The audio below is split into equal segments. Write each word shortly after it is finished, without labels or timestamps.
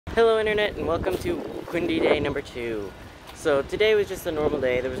Hello Internet and welcome to Windy Day number 2. So today was just a normal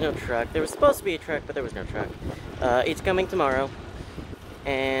day, there was no truck. There was supposed to be a truck, but there was no truck. It's coming tomorrow,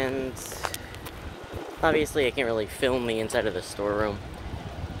 and obviously I can't really film the inside of the storeroom,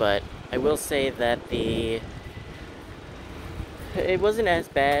 but I will say that it wasn't as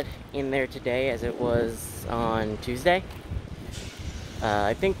bad in there today as it was on Tuesday.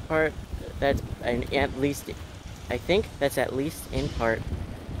 I think that's at least, I think that's at least in part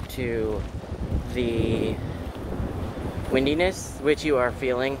to the windiness, which you are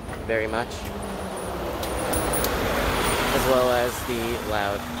feeling very much, as well as the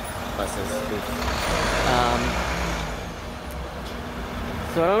loud buses.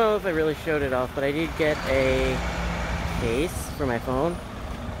 So I don't know if I really showed it off, but I did get a case for my phone,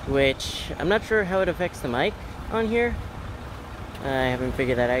 which I'm not sure how it affects the mic on here. I haven't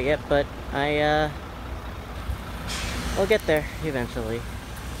figured that out yet, but I'll get there eventually.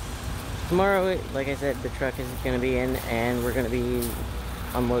 Tomorrow, like I said, the truck is going to be in, and we're going to be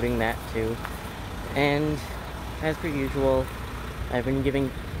unloading that too. And as per usual, I've been given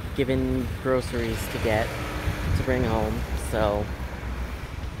groceries to bring home. So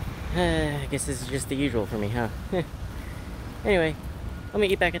I guess this is just the usual for me, huh? Anyway, I'll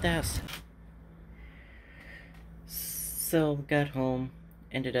meet you back at the house. So got home,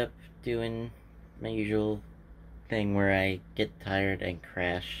 ended up doing my usual thing where I get tired and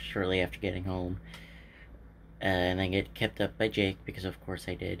crash shortly after getting home, and I get kept up by Jake because of course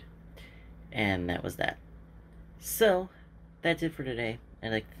I did, and that was that. So that's it for today.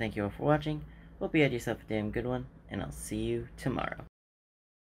 I'd like to thank you all for watching. Hope you had yourself a damn good one, and I'll see you tomorrow.